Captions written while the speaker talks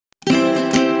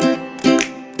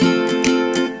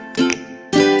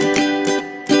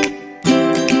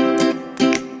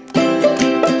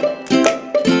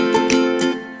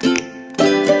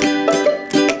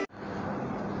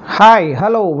Hi,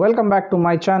 hello, welcome back to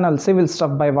my channel Civil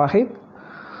Stuff by WAHEED.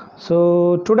 So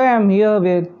today I am here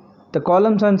with the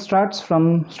columns and struts from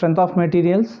strength of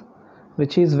materials,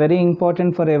 which is very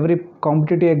important for every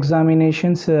competitive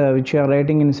examinations which you are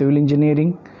writing in civil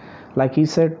engineering like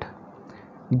Ecet,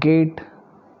 GATE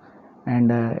and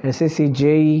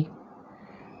Ssc-Je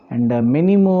and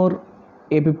many more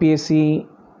APPSC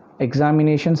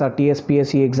examinations or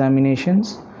Tspsc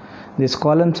examinations. These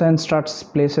columns and struts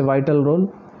plays a vital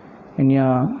role in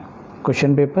your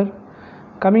question paper.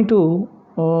 Coming to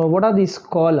what are these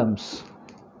columns?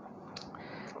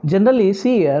 Generally,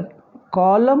 see here,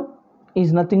 column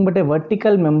is nothing but a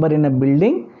vertical member in a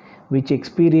building which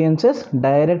experiences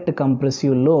direct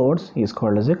compressive loads is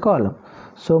called as a column.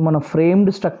 So మన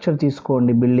framed structure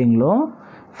తీసుకోండి, బిల్డింగ్లో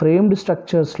framed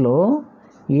స్ట్రక్చర్స్లో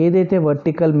ఏదైతే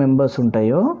vertical members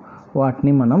ఉంటాయో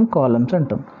వాటిని మనం columns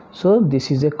అంటాం. So this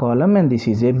is a column and this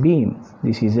is a beam.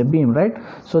 This is a beam, right?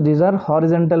 So these are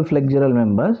horizontal flexural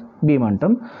members, beam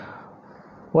అంటాం.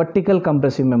 Vertical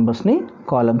compressive మెంబర్స్ని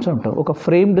కాలమ్స్ అంటాం. ఒక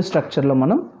ఫ్రేమ్డ్ స్ట్రక్చర్లో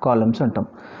మనం కాలమ్స్ అంటాం.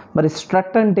 మరి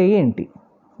స్ట్రట్ అంటే ఏంటి?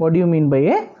 What you mean by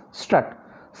A strut?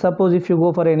 Suppose if you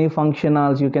go for any function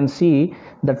halls, you can see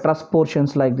the truss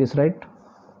portions like this, right?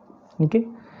 Okay,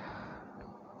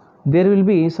 there will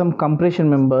be some compression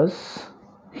members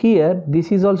here. This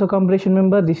is also compression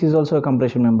member, this is also a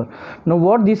compression member. Now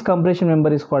what this compression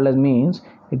member is called as means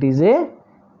it is a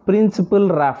principal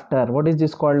rafter. What is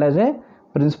this called as a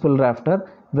principal rafter?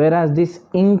 Whereas this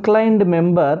inclined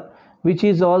member which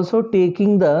is also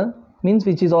taking the means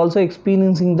which is also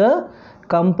experiencing the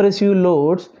compressive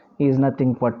loads is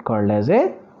nothing but called as a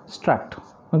strut.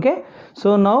 Okay, so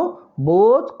now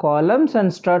both columns and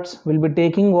struts will be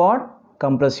taking what?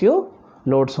 Compressive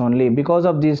loads only. Because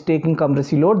of this taking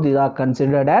compressive load, these are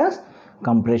considered as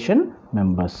compression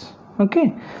members. Okay,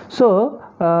 so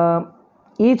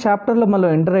ఈ చాప్టర్లో మనం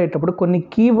enter అయ్యేటప్పుడు కొన్ని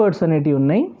keywords అనేటివి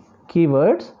ఉన్నాయి.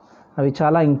 Keywords అవి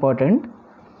చాలా important.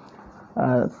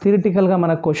 థియరిటికల్గా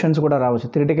మనకు క్వశ్చన్స్ కూడా రావచ్చు.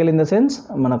 థియరిటికల్ ఇన్ ద సెన్స్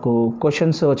మనకు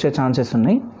క్వశ్చన్స్ వచ్చే ఛాన్సెస్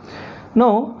ఉన్నాయి. నో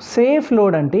సేఫ్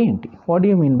లోడ్ అంటే ఏంటి? What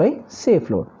you mean by safe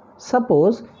load?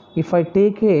 Suppose if I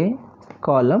take a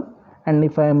column and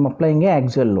if I'm applying A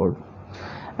axial load,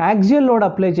 axial load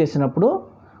apply చేసినప్పుడు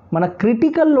మన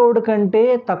critical load కంటే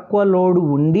తక్కువ load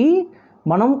ఉండి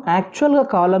మనం యాక్చువల్గా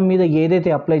కాలం మీద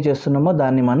ఏదైతే అప్లై చేస్తున్నామో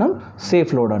దాన్ని మనం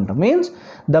సేఫ్ లోడ్ అంటాం. Means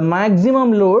the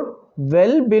maximum load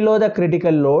well below the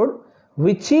critical load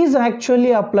which is actually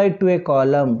applied to a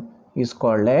column is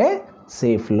called a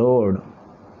safe load.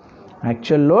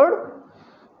 Actual load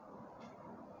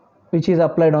which is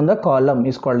applied on the column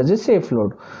is called as a safe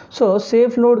load. So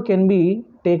safe load can be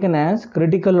taken as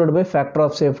critical load by factor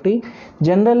of safety.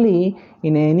 Generally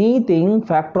in anything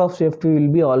factor of safety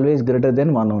will be always greater than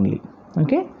 1 only.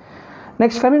 Okay,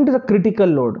 next coming to the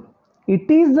critical load, it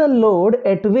is the load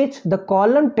at which the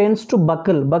column tends to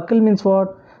buckle. Buckle means what?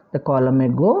 The column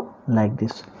may go like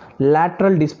this.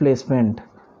 Lateral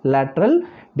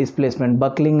displacement,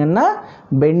 buckling and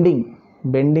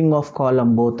bending of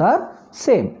column, both are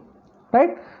same,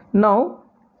 right? Now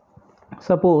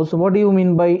suppose what do you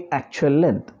mean by actual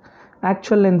length?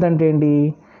 Actual length అంటే ఏంటి?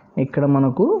 ఇక్కడ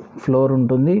మనకు floor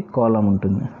ఉంటుంది, column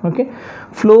ఉంటుంది. Okay,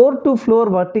 floor to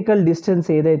floor vertical distance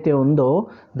ఏదైతే ఉందో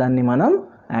దాన్ని మనం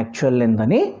యాక్చువల్ లెంత్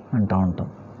అని అంటూ ఉంటాం.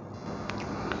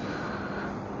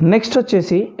 నెక్స్ట్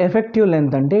వచ్చేసి ఎఫెక్టివ్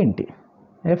లెంత్ అంటే ఏంటి?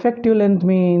 ఎఫెక్టివ్ లెంత్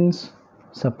మీన్స్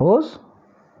సపోజ్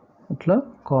ఇట్లా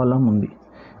కాలమ్ ఉంది,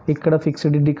 ఇక్కడ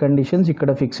ఫిక్సిడిటీ కండిషన్స్,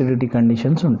 ఇక్కడ ఫిక్సిడిటీ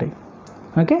కండిషన్స్ ఉంటాయి.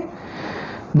 Okay,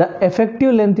 the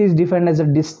effective length is defined as a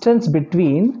distance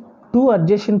between two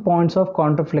adjacent points of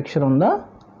కాంట్రఫ్లెక్షన్ on the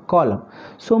column.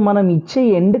 So మనం ఇచ్చే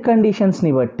ఎండ్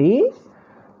కండిషన్స్ని బట్టి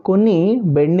కొన్ని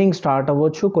బెండింగ్ స్టార్ట్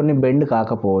అవ్వచ్చు, కొన్ని బెండ్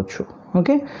కాకపోవచ్చు.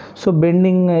 ఓకే, సో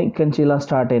బెండింగ్ ఇక్కడి నుంచి ఇలా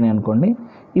స్టార్ట్ అయినాయి అనుకోండి.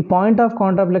 ఈ పాయింట్ ఆఫ్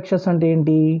కాంట్రాఫ్లెక్షన్స్ అంటే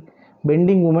ఏంటి?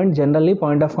 Bending moment. Generally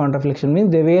point of కాంట్రాఫ్లెక్షన్ means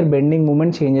they were bending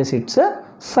moment changes it's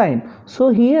sign. So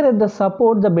here at the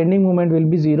support the bending movement will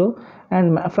be 0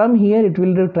 and from here it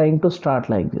will be trying to start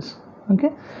like this. Okay,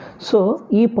 so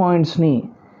ఈ పాయింట్స్ని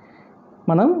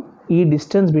మనం ఈ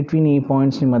distance between ఈ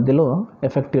పాయింట్స్ని మధ్యలో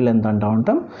effective length అంటూ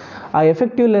ఉంటాం. ఆ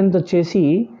ఎఫెక్టివ్ లెంత్ వచ్చేసి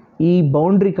ఈ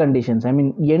boundary conditions, I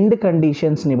mean end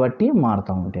కండిషన్స్ని బట్టి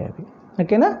మారుతూ ఉంటాయి అవి.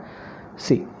 ఓకేనా?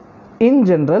 C, in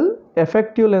general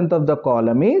effective length of the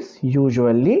column is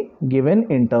usually given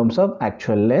in terms of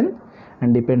actual length and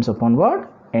depends upon what?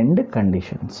 End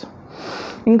conditions.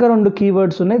 ఇంకా రెండు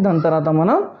కీవర్డ్స్ ఉన్నాయి, దాని తర్వాత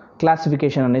మనం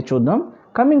క్లాసిఫికేషన్ అనేది చూద్దాం.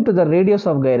 Coming to the radius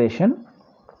of gyration,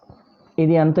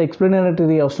 ఇది అంత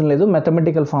ఎక్స్ప్లెనేటరీ అవసరం లేదు,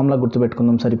 మ్యాథమెటికల్ ఫార్ములా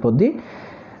గుర్తుపెట్టుకుందాం సరిపోద్ది.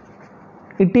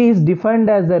 It is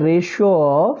defined as the ratio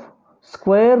of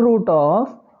square root of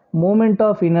moment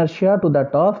of inertia to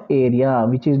that of area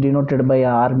which is denoted by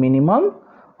r minimum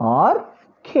or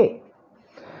k.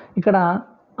 ఇక్కడ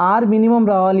r minimum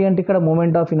రావాలి అంటే ఇక్కడ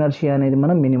moment of inertia అనేది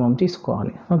మనం minimum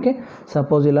తీసుకోవాలి. Okay,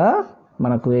 suppose ఇలా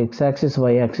మనకు x axis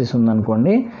y axis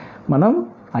ఉందనుకోండి, మనం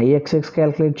ix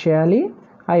క్యాలిక్యులేట్ చేయాలి,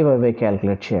 iy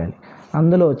క్యాలిక్యులేట్ చేయాలి.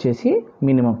 అందులో వచ్చేసి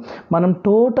మినిమం మనం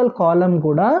టోటల్ కాలం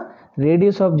కూడా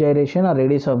రేడియస్ ఆఫ్ జైరేషన్ ఆ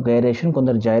రేడియస్ ఆఫ్ గైరేషన్,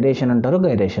 కొందరు జైరేషన్ అంటారు,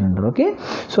 గైరేషన్ అంటారు. Okay,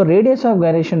 so radius of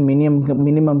gyration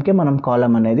మినిమంకే మనం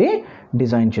కాలం అనేది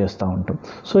డిజైన్ చేస్తూ ఉంటాం.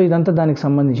 సో ఇదంతా దానికి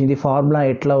సంబంధించి ఇది ఫార్ములా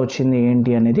ఎట్లా వచ్చింది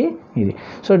ఏంటి అనేది ఇది.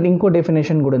 సో ఇంకో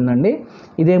డెఫినేషన్ కూడా ఉందండి,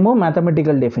 ఇదేమో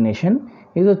మ్యాథమెటికల్ డెఫినేషన్,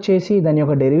 ఇది వచ్చేసి దాని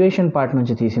యొక్క డెరివేషన్ పార్ట్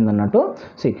నుంచి తీసింది అన్నట్టు.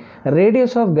 C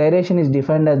radius of gyration is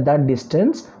defined as that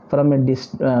distance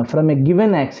from a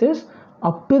given axis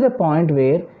up to the point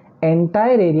where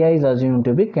entire area is assumed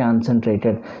to be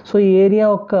concentrated. So ఈ ఏరియా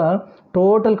యొక్క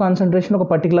total concentration ఒక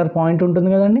particular point ఉంటుంది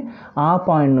కదండి, ఆ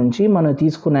point నుంచి మనం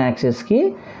తీసుకున్న యాక్సెస్కి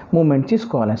moment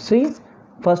తీసుకోవాలి. సి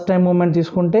ఫస్ట్ టైం మూమెంట్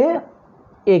తీసుకుంటే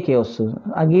ఏకే వస్తుంది.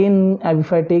 Again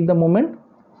if I take the moment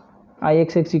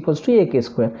ixx equals to AK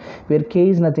square wear K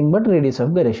is nothing but radius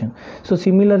of gyration. So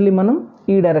similarly మనం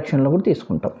ఈ డైరెక్షన్లో కూడా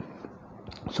తీసుకుంటాం.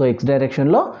 సో ఎక్స్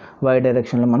డైరెక్షన్లో వై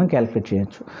డైరెక్షన్లో మనం క్యాలిక్యులేట్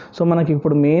చేయొచ్చు. సో మనకి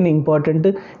ఇప్పుడు main important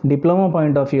diploma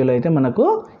point of వ్యూలో అయితే మనకు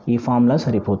ఈ ఫార్ములా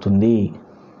సరిపోతుంది.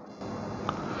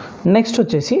 నెక్స్ట్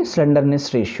వచ్చేసి స్లెండర్నెస్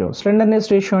రేషియో. స్లెండర్నెస్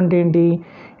రేషియో అంటే ఏంటి?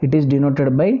 It is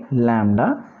denoted by lambda.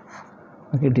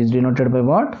 It is denoted by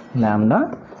what? Lambda,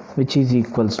 which is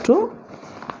equals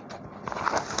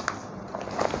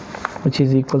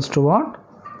to what?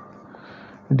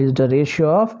 It is the ratio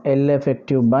of L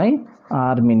effective by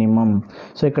R minimum.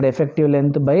 So ఇక్కడ effective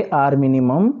length by R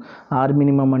minimum. R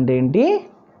minimum అంటే ఏంటి?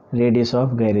 Radius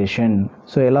of gyration.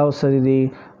 So ఎలా వస్తుంది ఇది?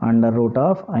 Under root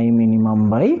of I minimum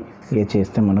by ఏ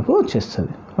చేస్తే మనకు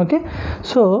వచ్చేస్తుంది. Okay,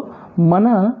 so మన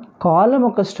కాలం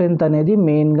యొక్క స్ట్రెంత్ అనేది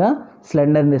మెయిన్గా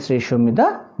స్లెండర్నెస్ రేషియో మీద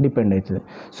డిపెండ్ అవుతుంది.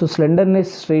 సో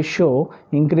స్లెండర్నెస్ రేషియో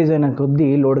ఇంక్రీజ్ అయిన కొద్దీ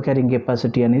లోడ్ క్యారింగ్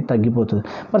కెపాసిటీ అనేది తగ్గిపోతుంది.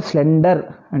 మరి స్లెండర్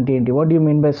అంటే ఏంటి? What you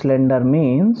mean by slender?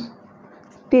 Means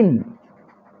thin.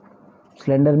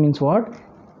 Slender means what?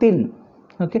 Thin.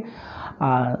 Okay,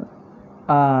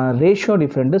 ratio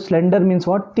different. Slender means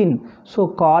what? Thin. So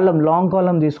column, long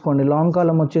కాలం తీసుకోండి, లాంగ్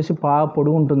కాలం వచ్చేసి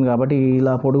పొడుగు ఉంటుంది కాబట్టి,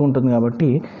 ఇలా పొడుగు ఉంటుంది కాబట్టి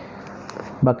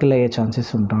బకిల్ అయ్యే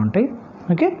ఛాన్సెస్ ఉంటా ఉంటాయి.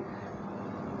 Okay,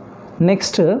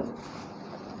 next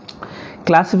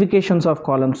classifications of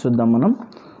columns చూద్దాం మనం.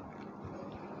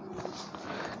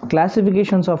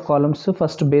 Classifications of columns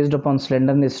first based upon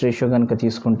స్లెండర్నెస్ ratio కనుక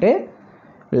తీసుకుంటే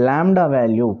లాంబ్డా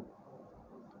వాల్యూ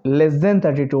లెస్ దెన్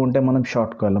 32 ఉంటే మనం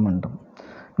షార్ట్ కాలం అంటాం.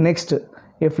 Next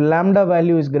if lambda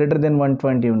value is greater than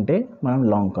 120 ఉంటే మనం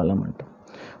లాంగ్ కాలం అంటాం.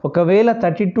 ఒకవేళ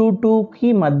 32కి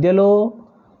మధ్యలో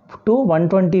టు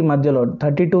 120 మధ్యలో,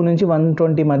 32 నుంచి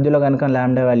 120 మధ్యలో కనుక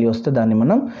లాంబ్డా వాల్యూ వస్తే దాన్ని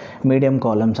మనం మీడియం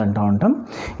కాలమ్స్ అంటూ ఉంటాం.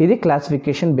 ఇది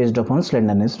classification based upon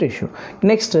స్లెండర్నెస్ ratio.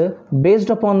 Next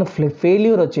based upon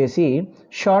failure వచ్చేసి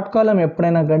షార్ట్ కాలం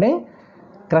ఎప్పుడైనా కానీ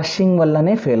క్రషింగ్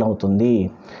వల్లనే ఫెయిల్ అవుతుంది.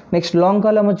 నెక్స్ట్ లాంగ్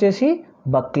కాలం వచ్చేసి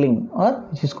buckling are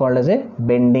which is called as a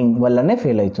bending వల్లనే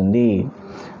ఫెయిల్ అవుతుంది.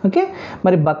 ఓకే,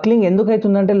 మరి బక్లింగ్ ఎందుకు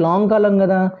అవుతుందంటే లాంగ్ కాలం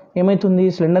కదా, ఏమవుతుంది?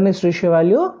 స్లెండర్నెస్ రేషియో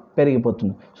వాల్యూ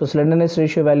పెరిగిపోతుంది. సో స్లెండర్నెస్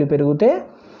రేషియో వాల్యూ పెరిగితే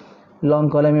లాంగ్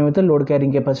కాలం ఏమైతే లోడ్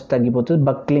క్యారింగ్ కెపాసిటీ తగ్గిపోతుంది.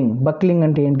 బక్లింగ్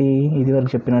అంటే ఏంటి? ఇది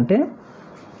వరకు చెప్పినట్టే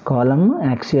కాలం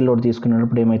యాక్సియల్ లోడ్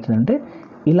తీసుకున్నప్పుడు ఏమవుతుందంటే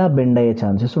ఇలా బెండ్ అయ్యే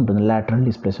ఛాన్సెస్ ఉంటుంది, లాటరల్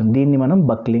డిస్ప్లేస్మెంట్. దీన్ని మనం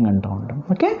బక్లింగ్ అంటూ ఉంటాం.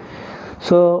 ఓకే,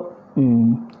 సో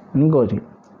ఇంకోటి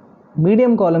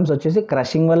మీడియం కాలమ్స్ వచ్చేసి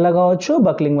క్రషింగ్ వల్ల కావచ్చు,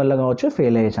 బక్లింగ్ వల్ల కావచ్చు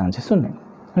ఫెయిల్ అయ్యే ఛాన్సెస్ ఉన్నాయి.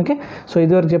 ఓకే, సో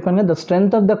ఇదివరకు చెప్పాను కదా, the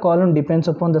strength of the column depends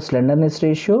upon the స్లెండర్నెస్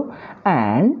ratio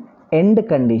and end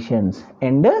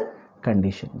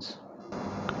conditions.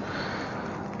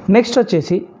 Next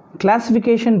వచ్చేసి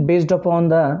classification based upon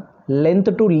the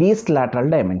length to least lateral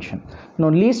dimension.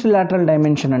 Least lateral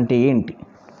dimension అంటే ఏంటి?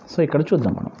 సో ఇక్కడ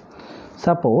చూద్దాం మనం.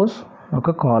 సపోజ్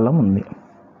ఒక కాలం ఉంది.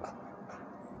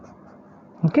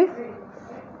 ఓకే,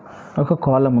 ఒక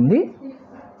కాలం ఉంది,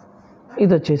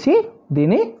 ఇది వచ్చేసి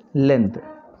దీని లెంత్.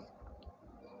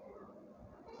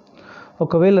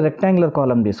 ఒకవేళ రెక్టాంగులర్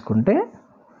కాలం తీసుకుంటే,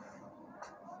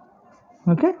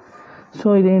 ఓకే, సో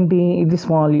ఇదేంటి? ఇది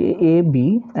small AB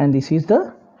and this is the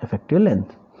effective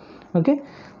length. Okay,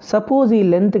 suppose ఈ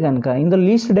లెంత్ కనుక ఇందులో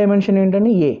లీస్ట్ డైమెన్షన్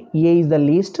ఏంటంటే ఏ is the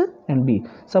least and B.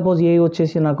 Suppose ఏ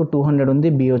వచ్చేసి నాకు 200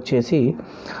 ఉంది, బి వచ్చేసి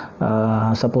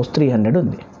సపోజ్ 300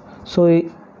 ఉంది. So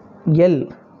L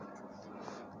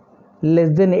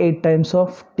less than 8 times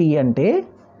of tea అంటే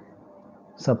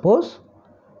suppose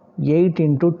 8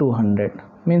 into 200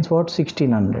 means what?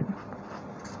 1600.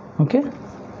 Okay,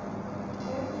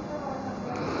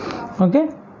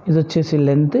 ఇది వచ్చేసి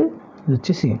లెంత్, ఇది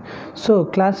వచ్చేసి. సో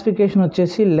క్లాసిఫికేషన్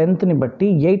వచ్చేసి లెంత్ని బట్టి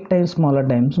 8 టైమ్స్ స్మాలర్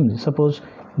టైమ్స్ ఉంది. Suppose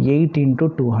 8 ×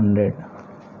 200,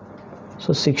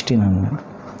 so 1600.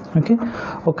 ఓకే,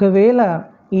 ఒకవేళ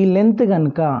ఈ లెంత్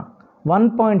కనుక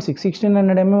 1.6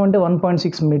 1600 mm అంటే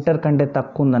 1.6 మీటర్ కంటే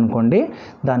తక్కువ ఉందనుకోండి,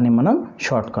 దాన్ని మనం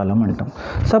షార్ట్ కాలం అంటాం.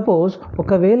 సపోజ్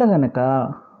ఒకవేళ కనుక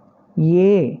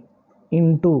A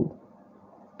 ×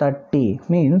 30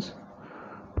 means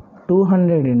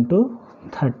 200 ×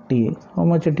 30, how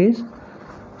much it is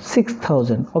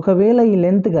 6000. ఒకవేళ ఈ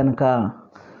లెంత్ కనుక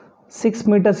 6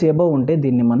 మీటర్స్ ఎబవ్ ఉంటే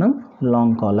దీన్ని మనం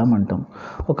లాంగ్ కాలం అంటాం.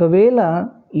 ఒకవేళ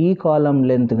ఈ కాలం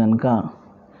లెంత్ కనుక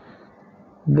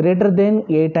greater than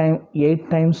 8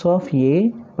 times of A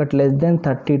but less than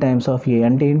 30 times of A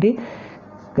అంటే ఏంటి,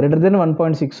 గ్రేటర్ దెన్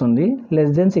 1.6 ఉంది,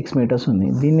 లెస్ దెన్ 6 మీటర్స్ ఉంది,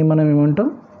 దీన్ని మనం ఏమంటాం,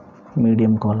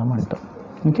 మీడియం కాలం అంటాం.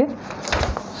 Okay,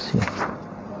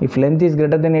 if length is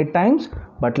greater than 8 times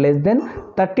but less than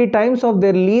 30 times of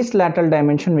their least lateral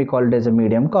dimension, we call it as a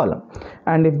medium column.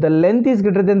 And if the length is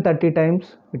greater than 30 times,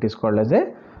 it is called as a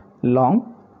long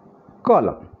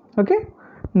column. Okay,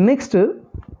 next,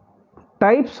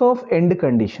 types of end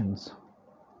conditions.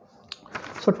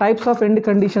 So types of end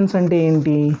conditions అంటే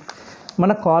ఏంటి,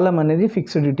 మన కాలం అనేది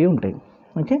ఫిక్స్డిటీ ఉంటాయి.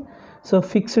 Okay, so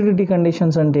ఫిక్స్డిటీ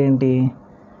conditions అంటే ఏంటి,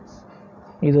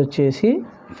 ఇది వచ్చేసి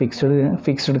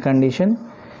fixed condition,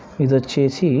 ఇది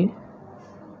వచ్చేసి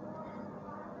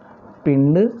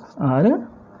pinned are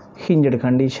hinged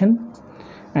condition,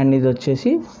 and ఇది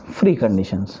వచ్చేసి free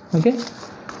conditions. Okay,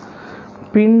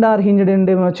 pinned are hinged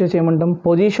అంటే వచ్చేసి ఏమంటాం,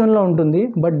 పొజిషన్లో ఉంటుంది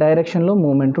బట్ డైరెక్షన్లో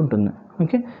మూమెంట్ ఉంటుంది.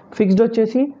 ఓకే, ఫిక్స్డ్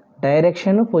వచ్చేసి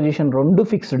డైరెక్షన్ పొజిషన్ రెండు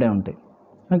ఫిక్స్డే ఉంటాయి.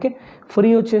 ఓకే, ఫ్రీ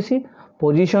వచ్చేసి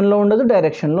పొజిషన్లో ఉండదు,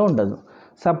 డైరెక్షన్లో ఉండదు.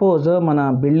 సపోజ్ మన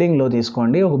బిల్డింగ్లో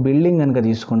తీసుకోండి, ఒక బిల్డింగ్ కనుక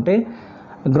తీసుకుంటే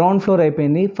గ్రౌండ్ ఫ్లోర్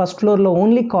అయిపోయింది, ఫస్ట్ ఫ్లోర్లో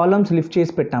ఓన్లీ కాలమ్స్ లిఫ్ట్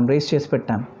చేసి పెట్టాం, రేస్ చేసి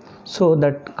పెట్టాం. So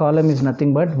that column is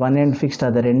nothing but one end fixed,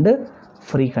 other end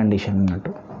free condition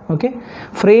అన్నట్టు. ఓకే,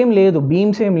 ఫ్రేమ్ లేదు,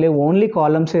 బీమ్స్ ఏం లేవు, ఓన్లీ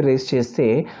కాలమ్సే రేస్ చేస్తే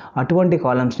అటువంటి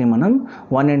కాలమ్స్ని మనం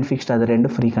one end fixed, other end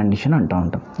free condition అంటూ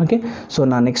ఉంటాం. ఓకే, సో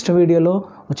నా నెక్స్ట్ వీడియోలో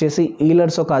వచ్చేసి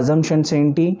ఈలర్స్ యొక్క అజంప్షన్స్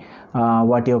ఏంటి,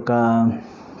 వాటి యొక్క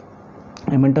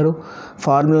ఏమంటారు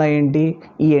ఫార్ములా ఏంటి,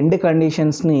 ఈ ఎండ్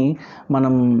కండిషన్స్ని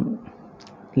మనం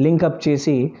లింకప్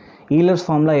చేసి ఈలర్స్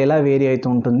ఫార్ములా ఎలా వేరీ అవుతూ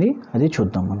ఉంటుంది అది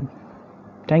చూద్దాం మనం.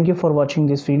 Thank you for watching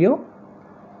this video.